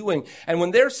others are doing. And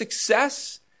when their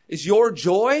success is your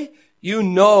joy, you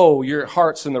know your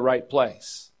heart's in the right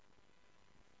place.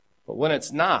 But when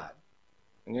it's not,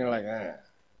 and you're like,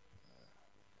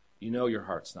 you know your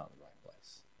heart's not in the right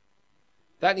place.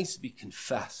 That needs to be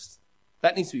confessed.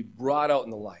 That needs to be brought out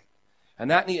in the light. And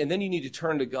then you need to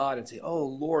turn to God and say, oh,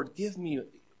 Lord, give me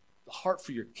a heart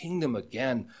for your kingdom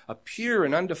again, a pure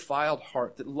and undefiled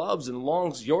heart that loves and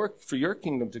longs for your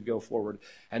kingdom to go forward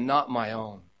and not my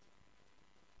own.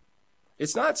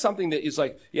 It's not something that is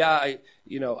like, I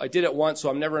did it once, so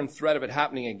I'm never in threat of it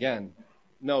happening again.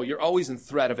 No, you're always in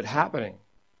threat of it happening.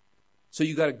 So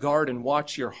you got to guard and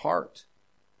watch your heart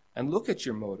and look at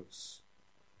your motives.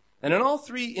 And in all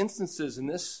three instances in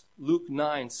this Luke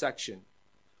 9 section,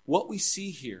 what we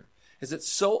see here is that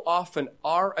so often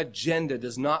our agenda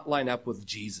does not line up with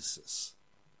Jesus's.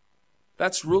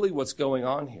 That's really what's going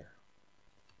on here.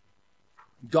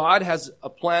 God has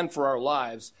a plan for our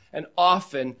lives, and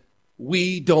often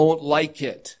we don't like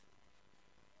it.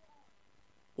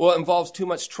 Well, it involves too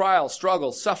much trial,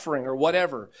 struggle, suffering, or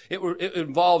whatever. It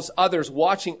involves others,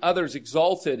 watching others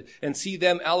exalted and see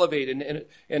them elevate.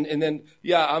 And then,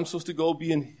 I'm supposed to go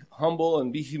be humble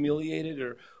and be humiliated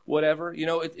or whatever.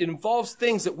 It involves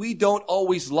things that we don't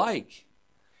always like.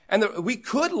 And we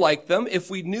could like them if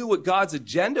we knew what God's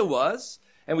agenda was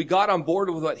and we got on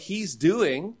board with what he's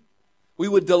doing. We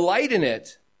would delight in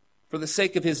it for the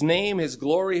sake of his name, his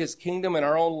glory, his kingdom, and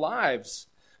our own lives.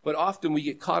 But often we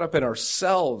get caught up in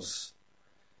ourselves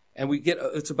and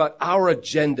it's about our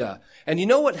agenda. And you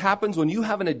know what happens when you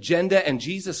have an agenda and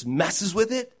Jesus messes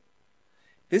with it?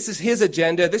 This is his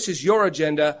agenda. This is your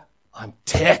agenda. I'm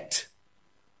ticked.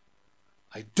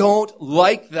 I don't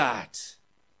like that.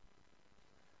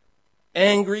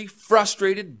 Angry,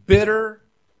 frustrated, bitter.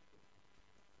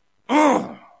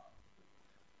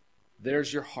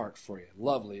 There's your heart for you.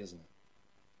 Lovely, isn't it?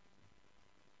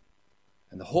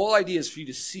 And the whole idea is for you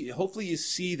to see, hopefully you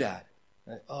see that.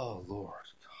 Oh, Lord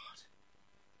God,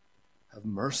 have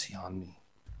mercy on me.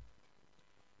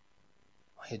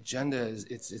 My agenda is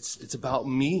it's about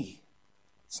me.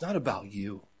 It's not about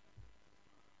you.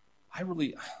 I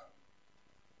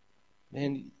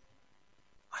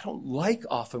don't like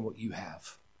often what you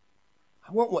have.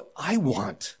 I want what I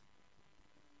want.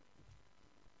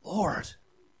 Lord,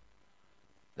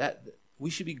 that we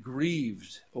should be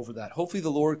grieved over that. Hopefully the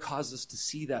Lord causes us to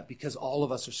see that, because all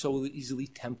of us are so easily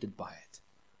tempted by it.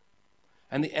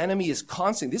 And the enemy is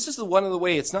constant. This is one of the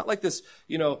way. It's not like this,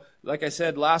 like I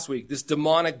said last week, this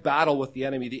demonic battle with the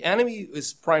enemy. The enemy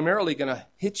is primarily going to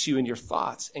hit you in your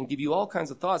thoughts and give you all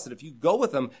kinds of thoughts that if you go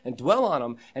with them and dwell on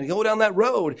them and go down that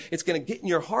road, it's going to get in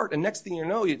your heart. And next thing you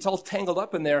know, it's all tangled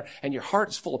up in there and your heart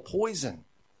is full of poison.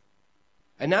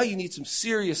 And now you need some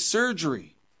serious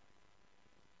surgery.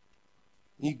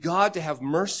 You need God to have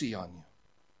mercy on you.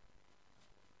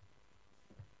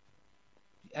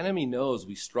 The enemy knows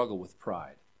we struggle with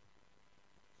pride,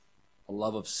 a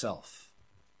love of self.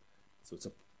 So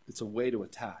it's a way to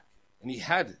attack. And he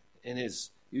had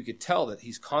you could tell that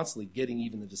he's constantly getting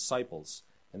even the disciples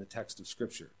in the text of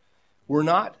Scripture. We're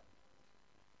not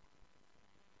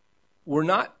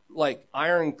like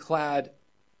ironclad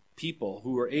people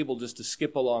who are able just to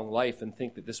skip along life and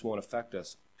think that this won't affect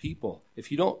us. People,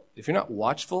 if you're not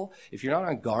watchful, if you're not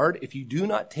on guard, if you do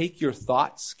not take your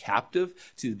thoughts captive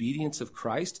to the obedience of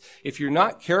Christ, if you're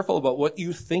not careful about what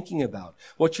you're thinking about,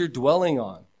 what you're dwelling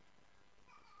on,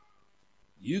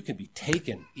 you can be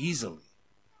taken easily.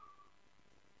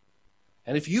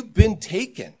 And if you've been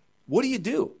taken, what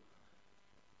do?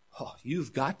 Oh,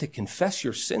 you've got to confess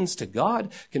your sins to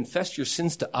God, confess your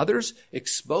sins to others,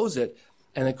 expose it,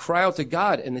 and then cry out to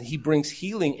God, and then he brings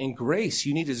healing and grace.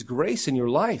 You need his grace in your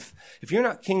life. If you're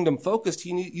not kingdom focused,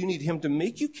 you need him to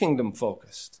make you kingdom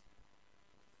focused.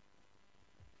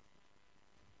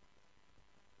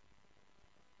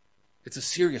 It's a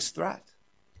serious threat.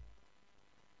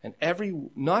 And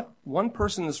not one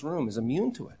person in this room is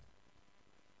immune to it.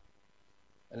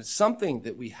 And it's something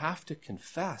that we have to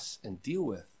confess and deal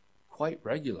with quite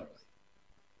regularly.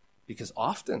 Because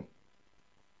often,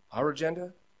 our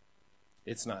agenda,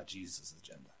 it's not Jesus'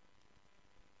 agenda.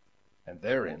 And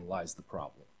therein lies the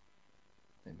problem.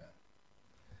 Amen.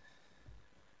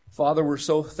 Father, we're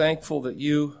so thankful that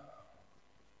you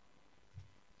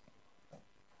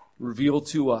reveal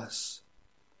to us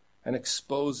and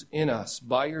expose in us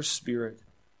by your Spirit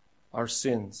our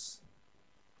sins.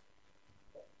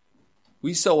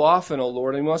 We so often, O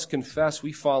Lord, I must confess,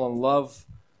 we fall in love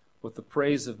with the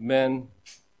praise of men.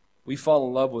 We fall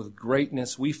in love with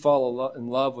greatness. We fall in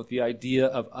love with the idea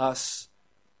of us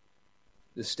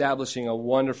establishing a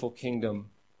wonderful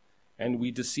kingdom. And we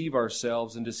deceive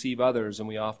ourselves and deceive others. And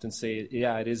we often say,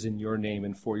 yeah, it is in your name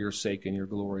and for your sake and your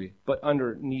glory. But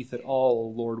underneath it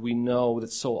all, Lord, we know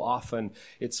that so often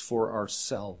it's for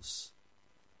ourselves,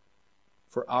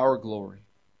 for our glory.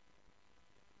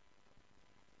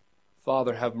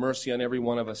 Father, have mercy on every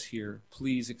one of us here.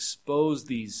 Please expose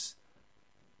these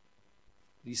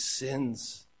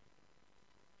sins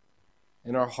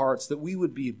in our hearts, that we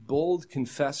would be bold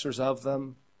confessors of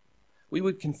them. We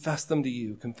would confess them to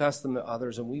you, confess them to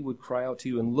others, and we would cry out to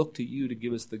you and look to you to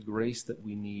give us the grace that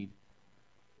we need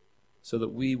so that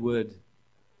we would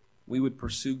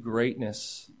pursue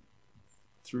greatness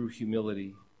through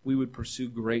humility. We would pursue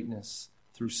greatness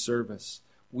through service.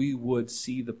 We would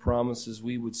see the promises.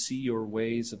 We would see your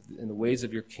ways and the ways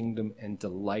of your kingdom and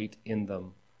delight in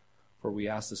them. For we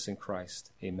ask this in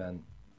Christ. Amen.